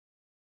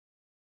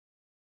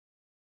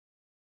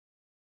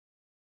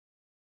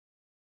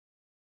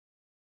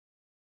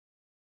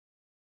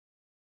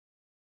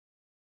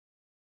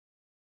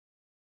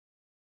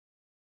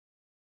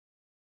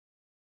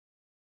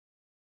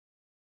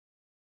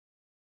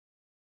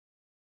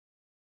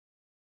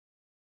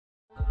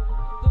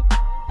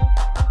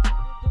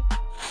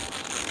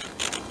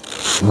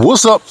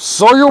What's up,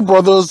 Soil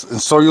brothers and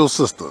Soil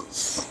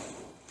sisters?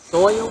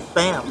 Soil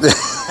family.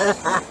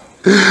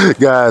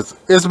 Guys,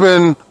 it's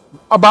been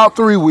about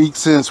 3 weeks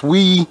since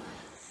we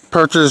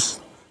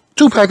purchased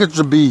 2 packages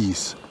of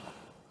bees.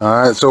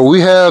 Alright, so we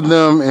have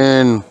them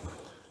in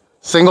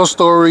single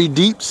story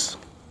deeps.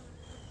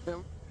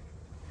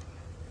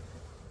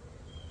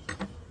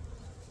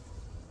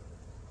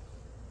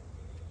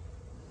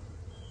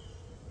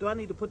 Do I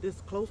need to put this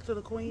close to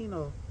the queen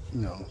or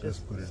No,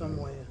 just put it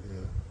somewhere? Yeah.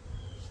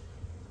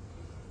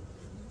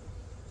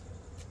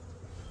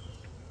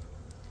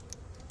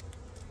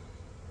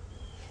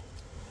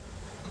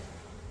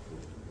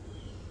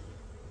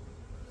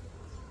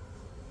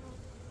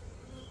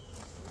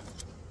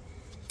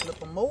 Flip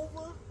them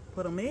over,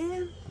 put them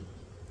in.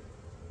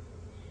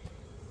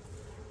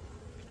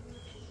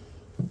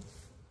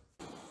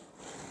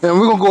 And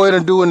we're gonna go ahead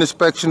and do an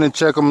inspection and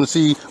check them and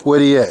see where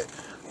they at.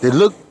 They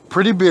look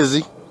pretty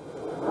busy,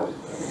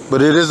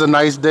 but it is a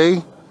nice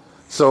day,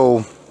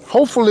 so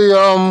hopefully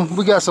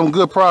we got some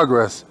good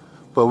progress.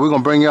 But we're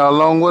gonna bring y'all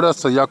along with us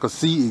so y'all can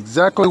see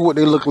exactly what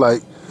they look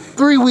like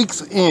 3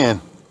 weeks in.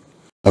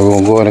 And we're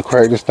gonna go ahead and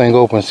crack this thing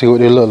open and see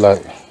what they look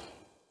like.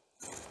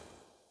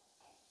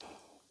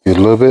 Get a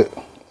little bit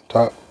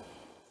top.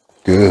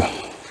 Good.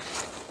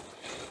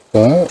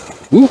 All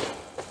right. Woo.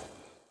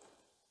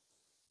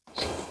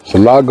 There's a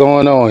lot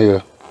going on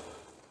here.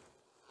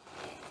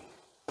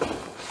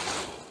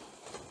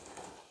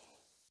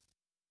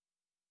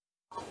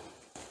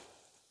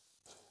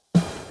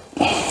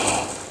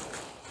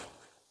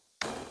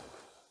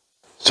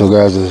 So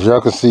guys, as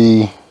y'all can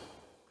see,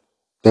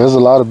 there's a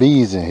lot of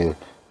bees in here.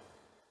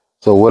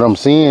 So what I'm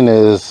seeing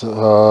is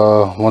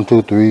 1,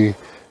 2, 3,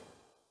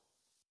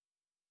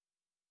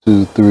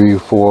 2, 3,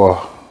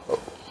 4,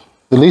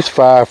 at least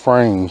 5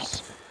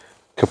 frames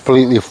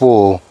completely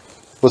full.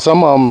 But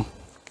some of them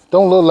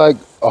don't look like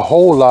a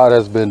whole lot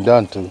has been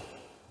done to.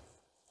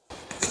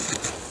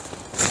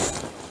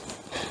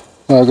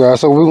 Alright guys,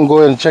 so we're gonna go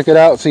ahead and check it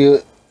out, see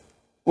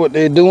what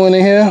they're doing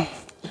in here,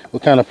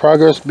 what kind of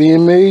progress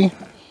being made.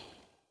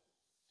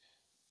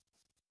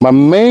 My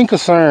main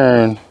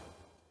concern,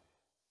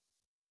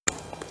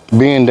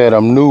 being that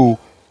I'm new,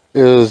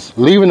 is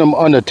leaving them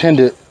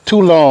unattended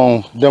too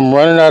long, them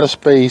running out of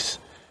space,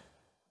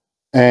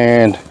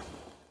 and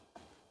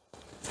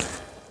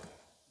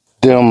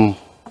them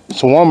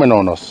swarming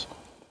on us.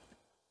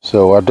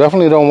 So I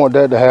definitely don't want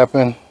that to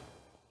happen.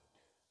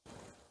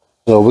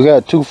 So we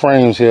got 2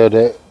 frames here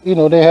that, you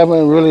know, they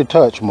haven't really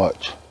touched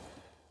much.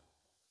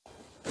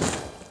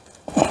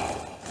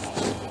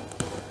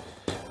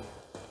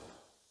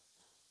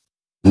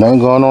 Nothing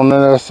going on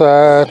that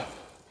side.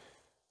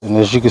 And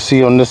as you can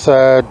see on this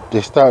side,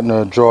 they're starting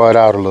to draw it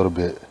out a little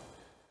bit.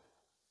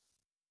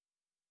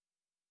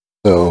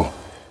 So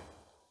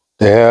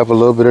they have a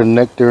little bit of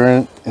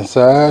nectar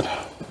inside.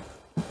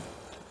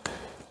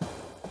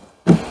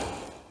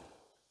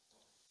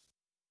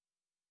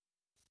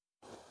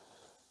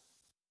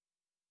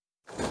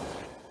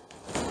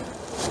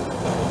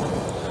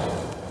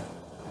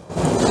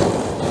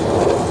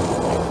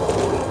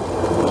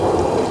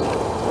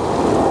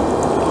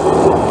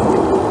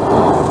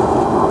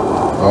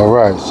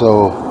 Alright,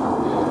 so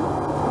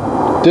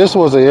this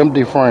was an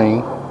empty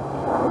frame,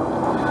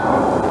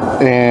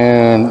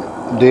 and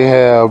they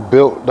have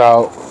built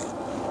out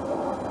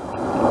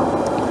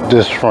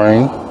this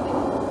frame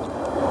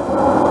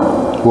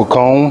with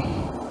comb,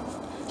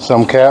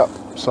 some cap,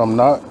 some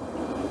not.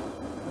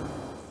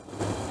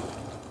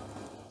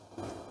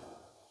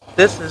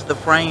 This is the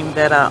frame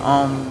that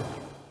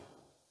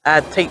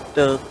I taped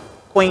the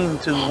queen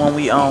to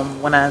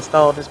when I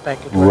installed this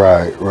package.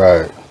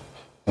 Right.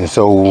 And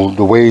so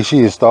the way she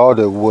installed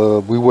it,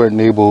 we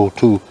weren't able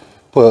to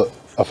put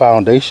a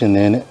foundation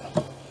in it.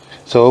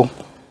 So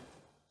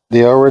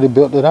they already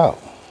built it out.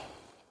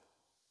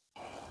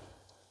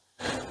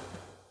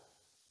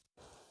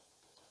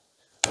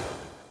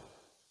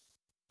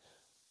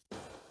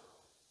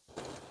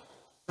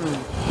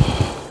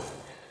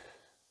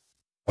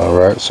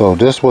 Alright, so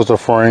this was a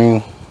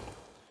frame.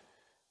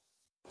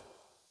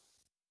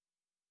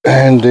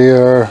 And they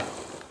are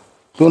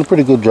doing a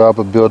pretty good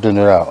job of building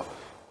it out.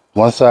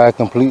 One side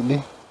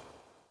completely,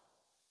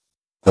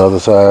 the other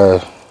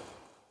side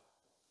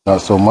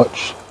not so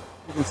much.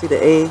 You can see the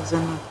eggs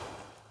in them.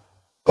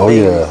 Oh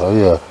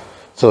yeah.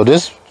 So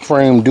this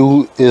frame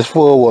is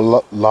full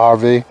with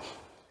larvae,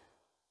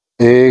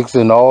 eggs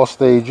in all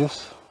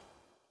stages.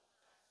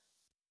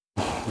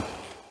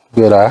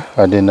 Good eye,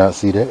 I did not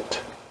see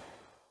that.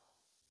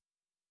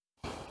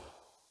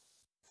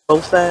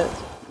 Both sides?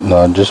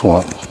 No, just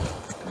one.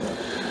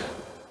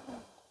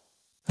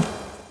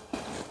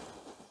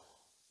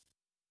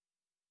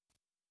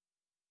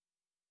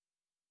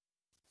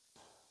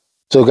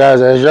 So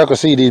guys, as y'all can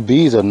see, these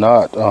bees are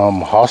not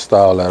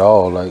hostile at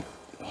all. Like,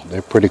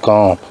 they're pretty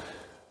calm.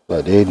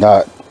 Like, they're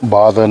not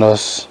bothering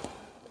us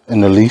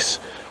in the least.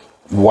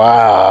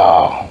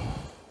 Wow.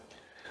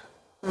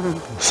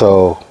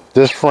 So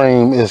this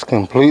frame is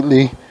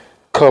completely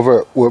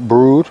covered with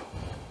brood.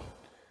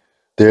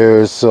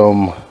 There's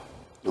some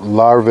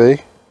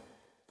larvae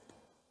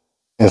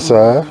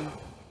inside.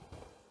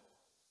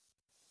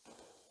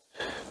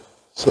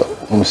 So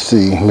let me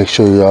see, make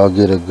sure y'all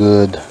get a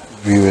good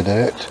view of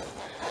that.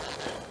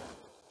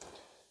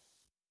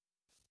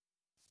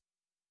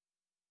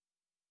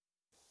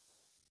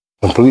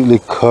 Completely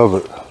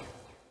covered.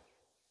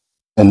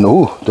 And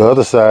ooh, the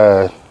other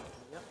side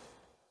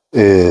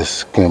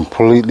is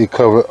completely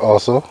covered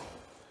also.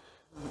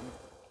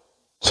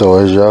 So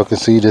as y'all can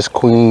see, this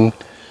queen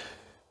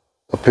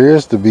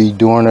appears to be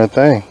doing her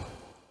thing.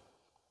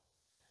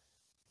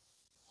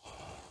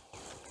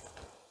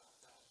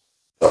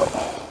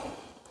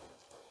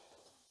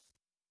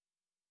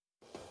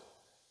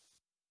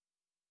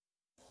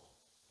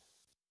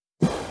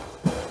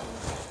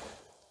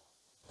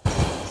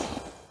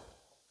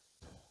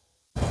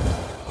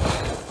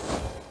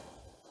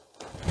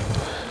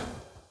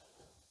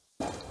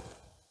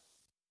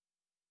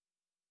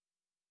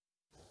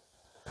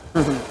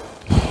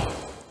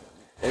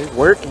 It's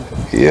working.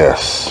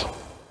 Yes.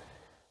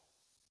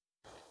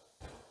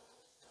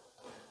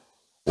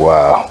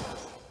 Wow.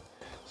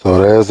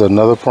 So there's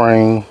another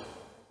frame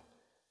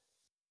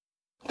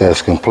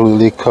that's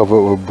completely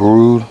covered with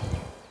brood,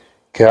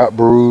 cap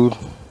brood,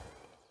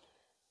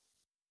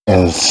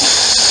 and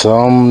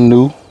some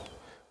new.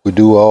 We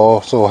do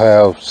also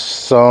have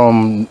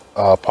some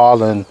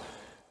pollen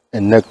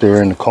and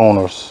nectar in the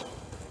corners.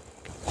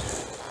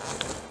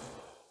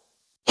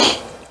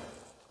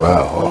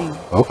 Wow.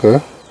 Okay.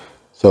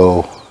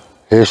 So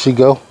here she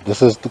go.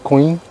 This is the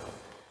queen.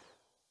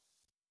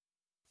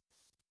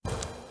 I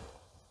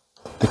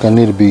think I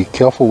need to be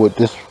careful with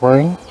this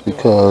frame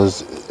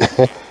because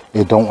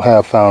it don't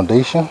have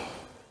foundation.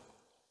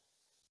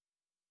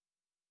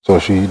 So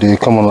she did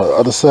come on the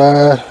other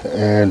side,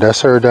 and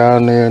that's her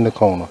down there in the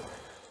corner.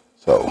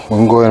 So we're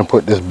gonna go ahead and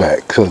put this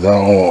back because I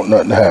don't want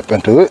nothing to happen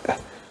to it.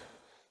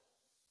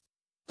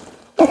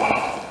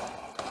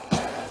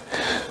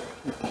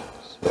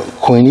 So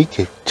Queenie,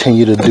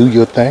 continue to do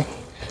your thing.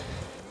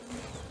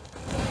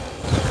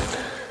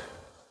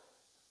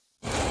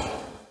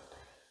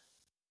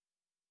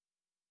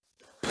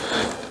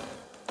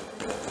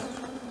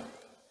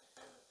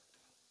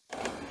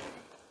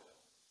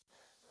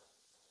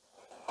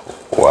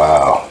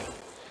 Wow.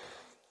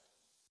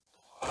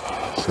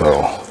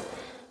 So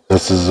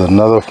this is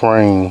another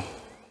frame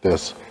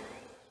that's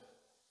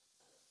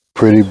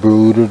pretty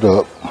brooded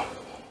up.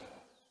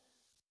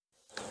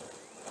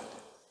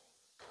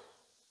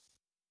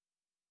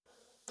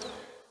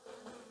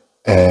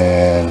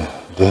 And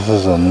this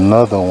is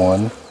another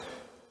one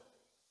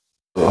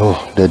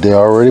that they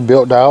already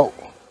built out,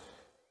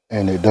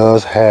 and it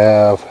does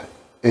have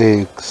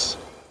eggs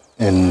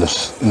in the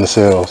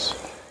cells.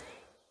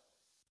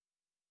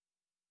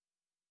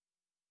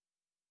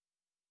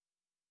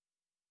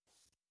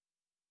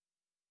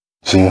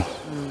 See?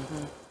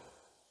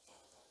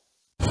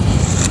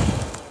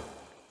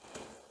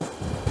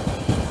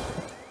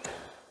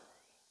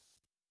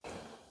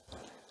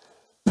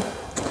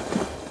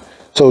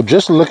 So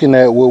just looking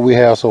at what we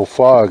have so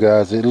far,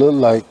 guys, it looked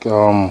like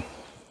I'm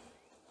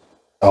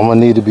gonna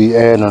need to be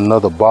adding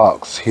another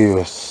box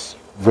here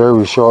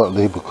very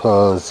shortly,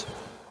 because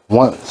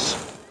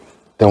once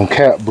them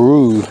cap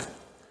brood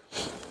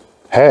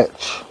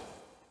hatch,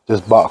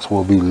 this box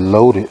will be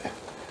loaded.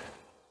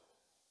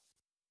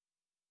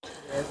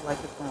 Yeah, it's like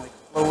it's gonna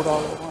explode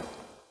all at once.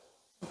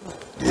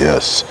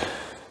 Yes.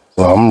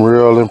 So I'm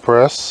real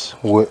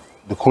impressed with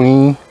the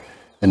queen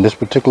in this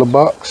particular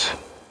box.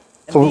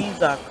 And So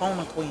these are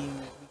Kona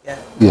queens we got.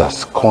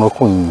 yes, Kona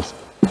queens.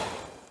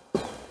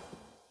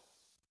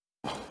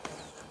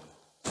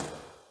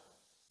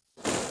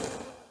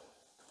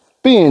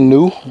 Being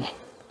new,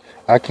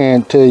 I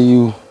can't tell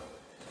you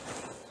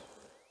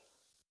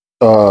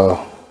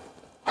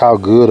how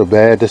good or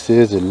bad this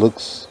is. It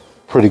looks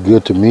pretty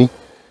good to me.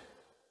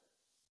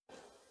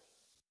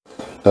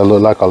 That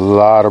look like a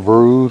lot of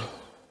brood,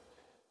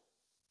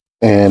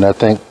 and I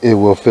think it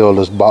will fill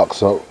this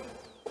box up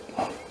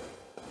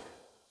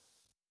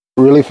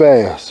really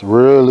fast,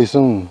 really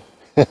soon.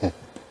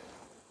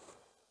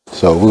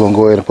 So we're gonna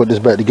go ahead and put this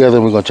back together,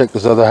 and we're gonna check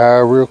this other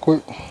hive real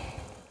quick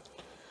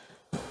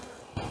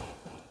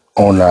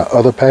on our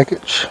other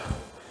package.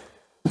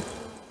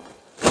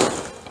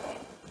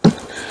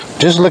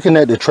 Just looking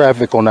at the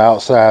traffic on the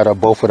outside of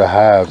both of the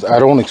hives, I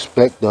don't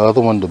expect the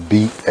other one to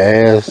be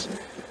as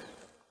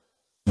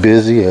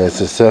busy, as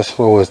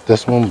successful as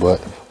this one, but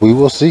we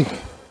will see.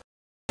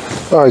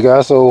 All right,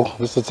 guys, so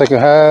this is the second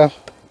hive.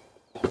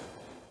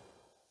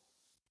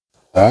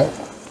 All right.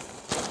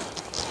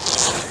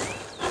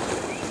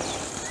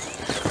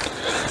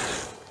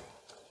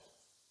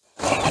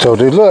 So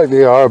they look like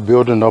they are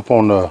building up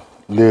on the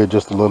lid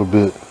just a little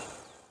bit.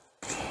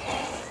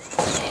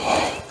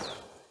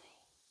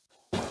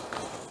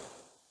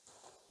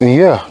 And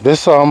yeah,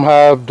 this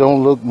hive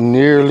don't look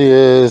nearly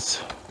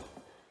as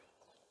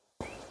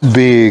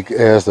big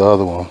as the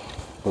other one,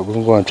 but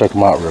we're going to check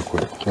them out real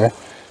quick. Okay,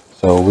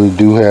 so we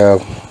do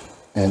have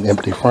an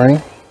empty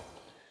frame.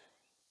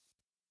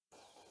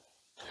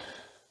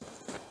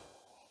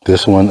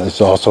 This one is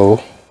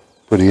also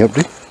pretty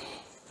empty.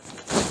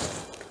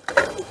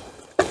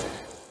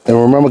 And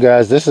remember,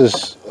 guys, this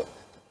is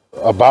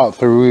about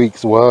 3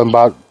 weeks. Well, in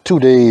about 2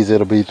 days,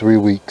 it'll be 3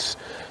 weeks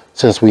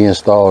since we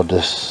installed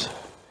this.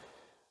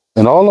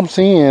 And all I'm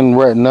seeing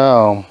right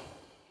now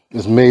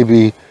is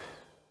maybe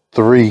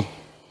 3,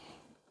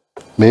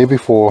 maybe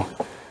 4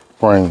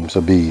 frames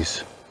of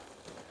bees.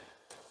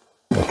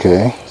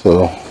 Okay,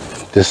 so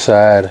this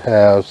side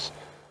has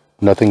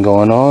nothing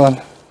going on,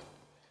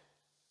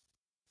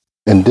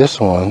 and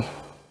this one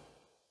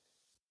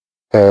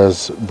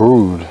has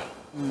brood.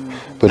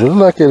 But it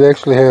looked like it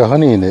actually had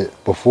honey in it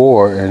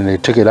before, and they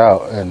took it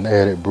out and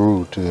added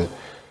brood to it.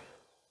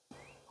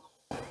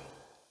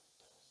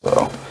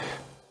 So,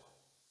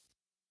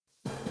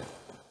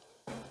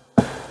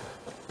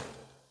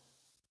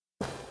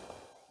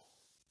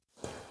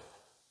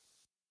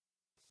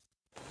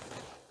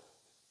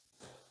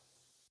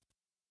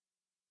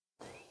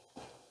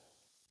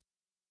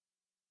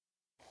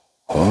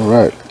 all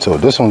right. So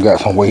this one got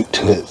some weight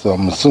to it, so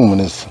I'm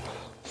assuming it's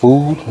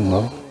food.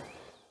 No,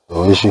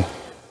 so is she?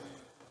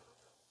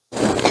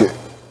 Okay.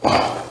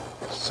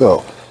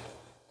 So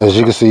as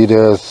you can see,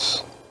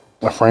 there's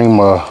a frame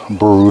of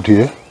brood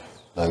here,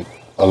 like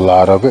a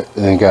lot of it,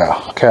 and it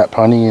got capped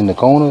honey in the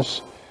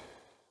corners.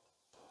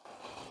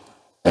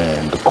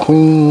 And the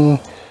queen,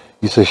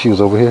 you said she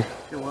was over here?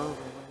 She was over here.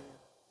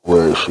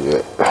 Where is she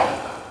at?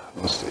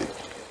 Let's see.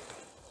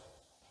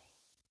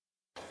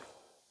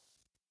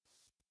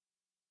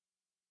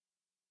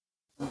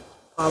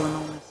 Falling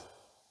on his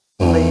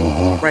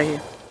legs right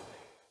here.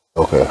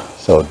 Okay,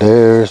 so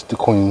there's the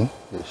queen.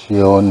 Is she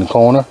in the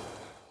corner?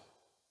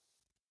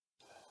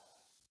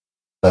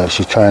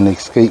 She's trying to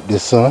escape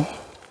this sun.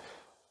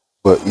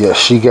 But yeah,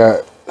 she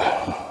got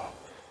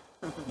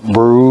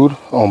brood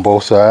on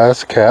both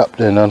sides, capped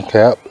and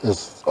uncapped.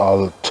 It's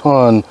a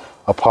ton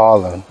of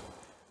pollen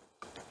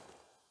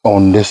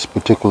on this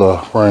particular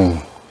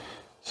frame.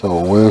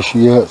 So where's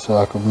she at, so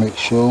I can make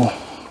sure?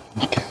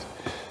 Okay,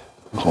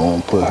 I'm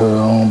gonna put her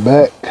on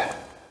back.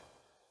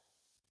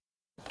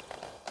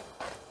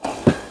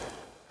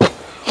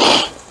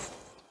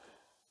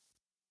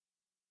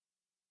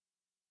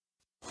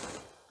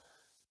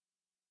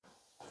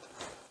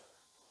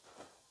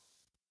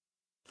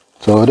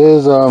 So it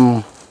is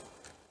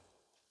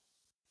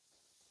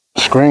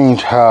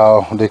strange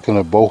how they can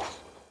have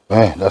both.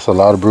 Man, that's a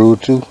lot of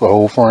brood too. A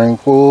whole frame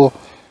full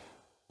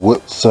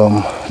with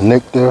some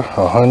nectar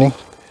or honey.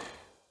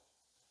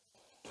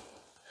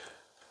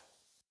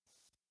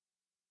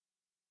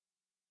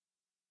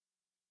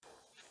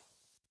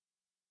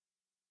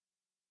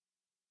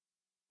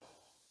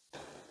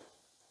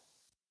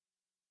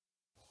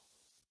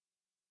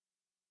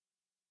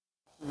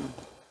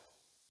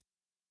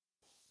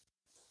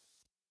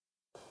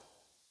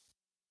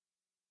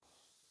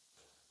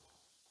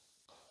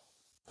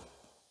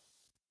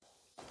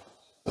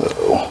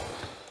 So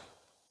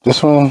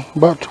this one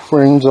about 2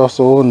 frames or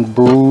so in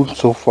brood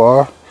so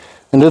far,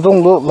 and it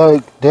don't look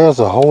like there's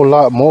a whole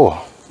lot more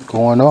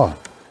going on.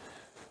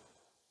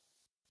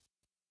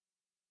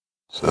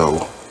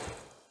 So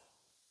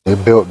they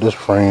built this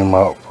frame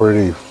out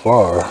pretty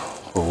far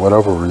for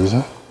whatever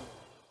reason.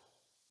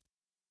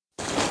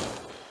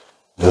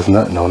 There's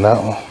nothing on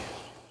that one.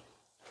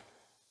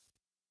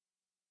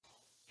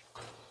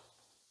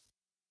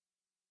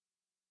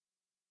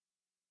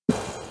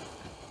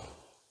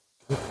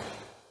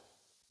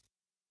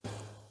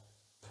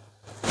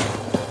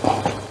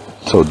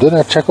 So did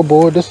I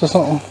checkerboard this or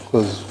something?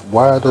 Because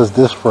why does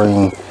this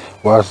frame,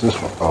 why is this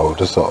one? Oh,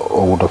 this is an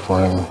older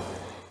frame.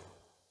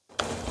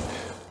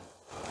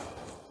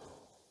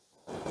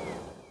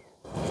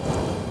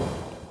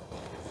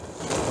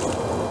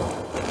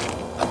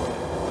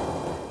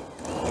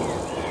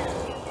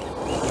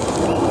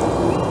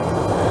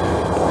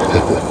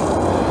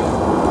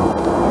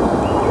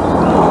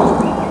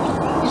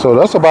 So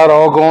that's about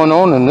all going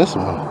on in this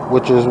one,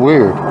 which is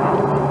weird.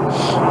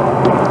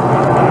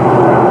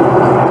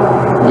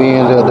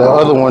 Being that the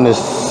other one is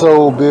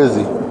so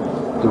busy.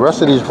 The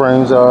rest of these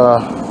frames are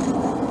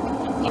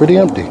pretty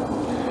empty.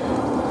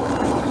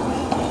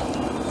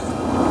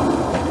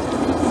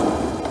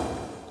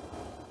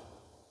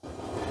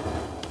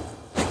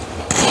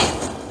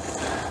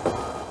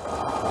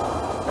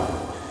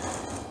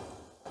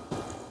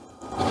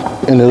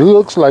 And it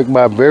looks like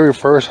my very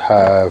first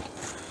hive,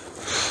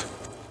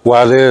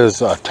 while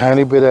there's a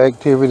tiny bit of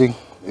activity,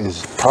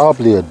 is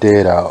probably a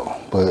dead out.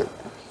 But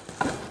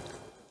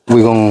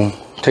we're gonna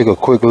take a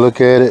quick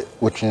look at it,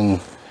 which I'm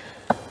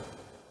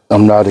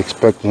not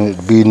expecting it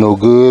to be no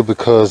good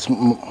because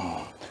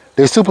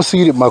they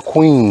superseded my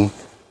queen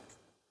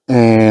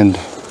and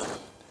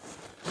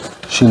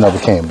she never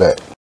came back.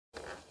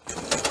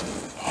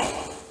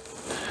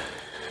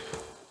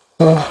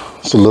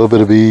 It's a little bit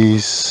of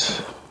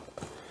bees.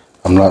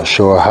 I'm not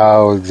sure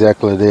how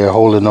exactly they're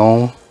holding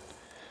on.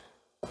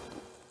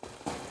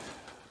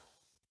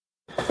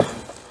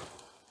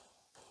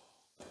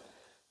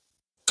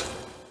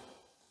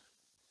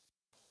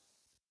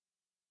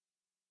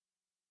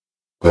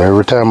 But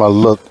every time I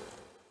look,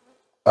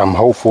 I'm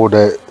hopeful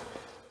that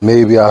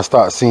maybe I'll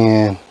start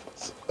seeing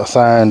a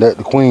sign that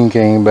the queen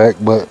came back,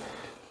 but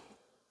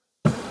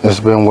It's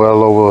been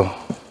well over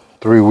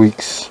 3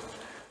 weeks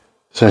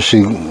since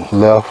she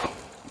left,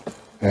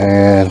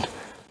 and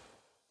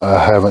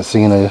I haven't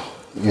seen her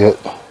yet.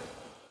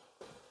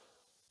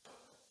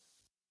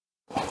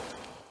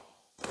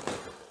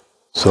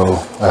 So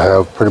I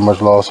have pretty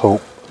much lost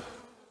hope.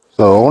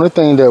 So the only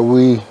thing that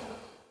we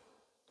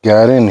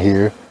got in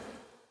here,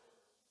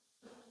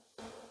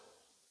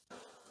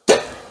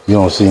 you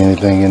don't see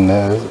anything in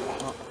there,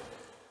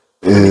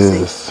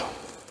 is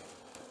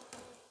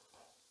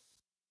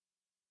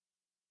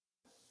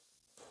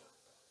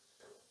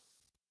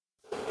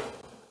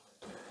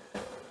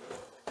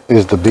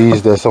the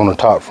bees that's on the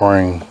top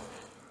frame,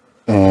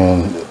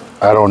 and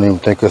I don't even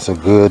think it's a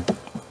good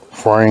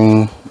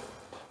frame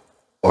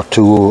or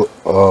two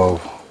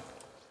of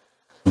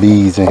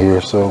bees in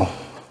here. So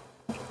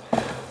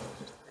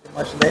pretty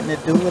much letting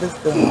it do what it's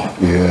doing.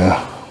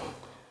 yeah.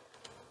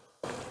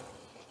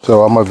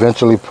 So I'm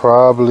eventually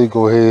probably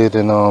go ahead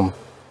and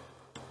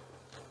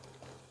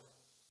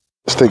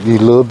stick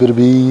these little bit of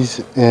bees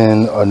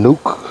in a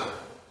nuke.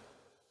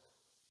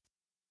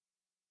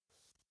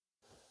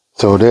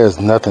 So there's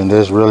nothing,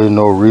 there's really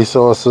no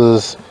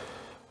resources,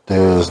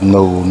 there's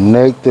no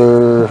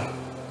nectar,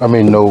 I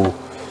mean no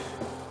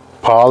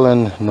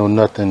pollen, no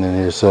nothing in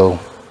here. So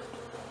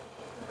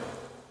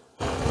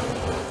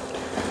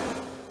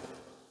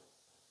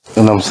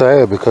and I'm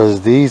sad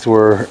because these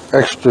were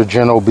extra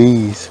gentle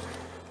bees.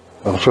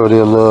 I'm sure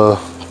they're a little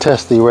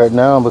testy right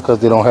now because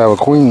they don't have a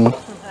queen. They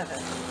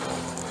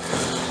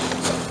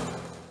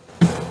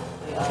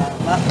are a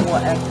lot more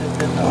active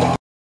than the...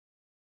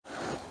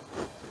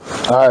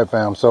 All right,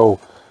 fam. So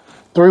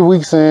 3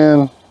 weeks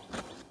in,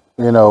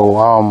 you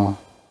know,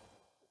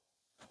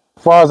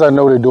 as far as I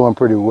know, they're doing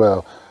pretty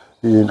well.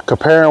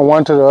 Comparing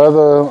one to the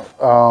other,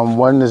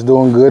 one is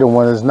doing good and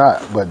one is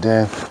not. But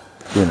then,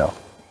 you know,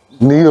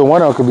 neither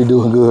one of them could be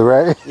doing good,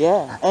 right?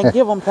 Yeah, and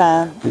give them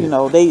time. You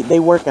know,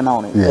 they working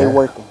on it. Yeah. They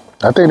working.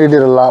 I think they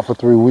did a lot for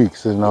 3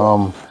 weeks, and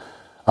I'm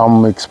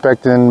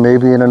expecting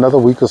maybe in another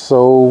week or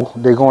so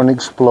they're going to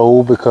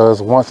explode,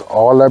 because once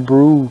all that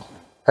brood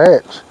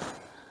hatch,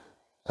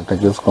 I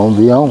think it's going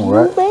to be on,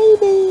 right?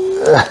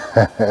 Baby.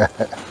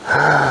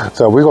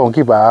 So we're going to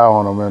keep an eye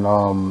on them, and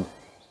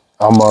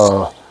I'm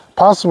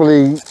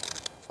possibly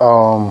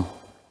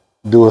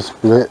do a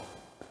split,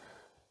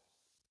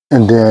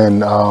 and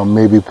then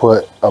maybe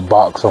put a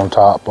box on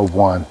top of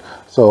one.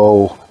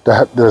 So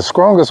the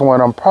strongest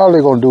one, I'm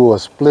probably going to do a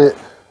split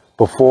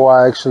before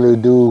I actually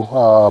do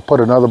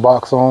put another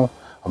box on.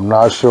 I'm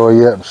not sure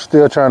yet. I'm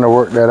still trying to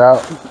work that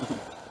out.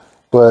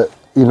 But,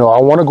 you know, I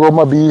want to grow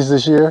my bees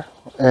this year,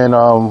 and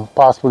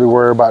possibly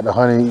worry about the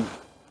honey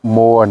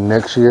more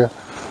next year.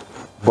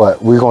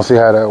 But we're going to see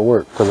how that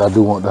works, because I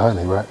do want the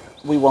honey, right?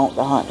 We want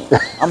the honey.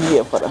 I'm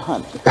here for the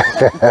honey.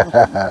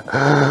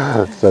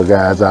 So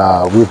guys,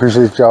 we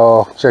appreciate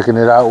y'all checking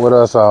it out with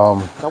us.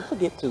 Don't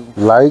forget to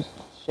like,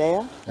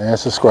 share, and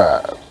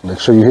subscribe. Make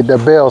sure you hit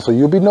that bell so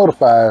you'll be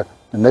notified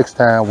the next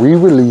time we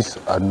release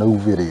a new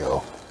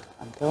video.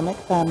 Until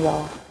next time,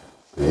 y'all.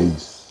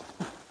 Peace.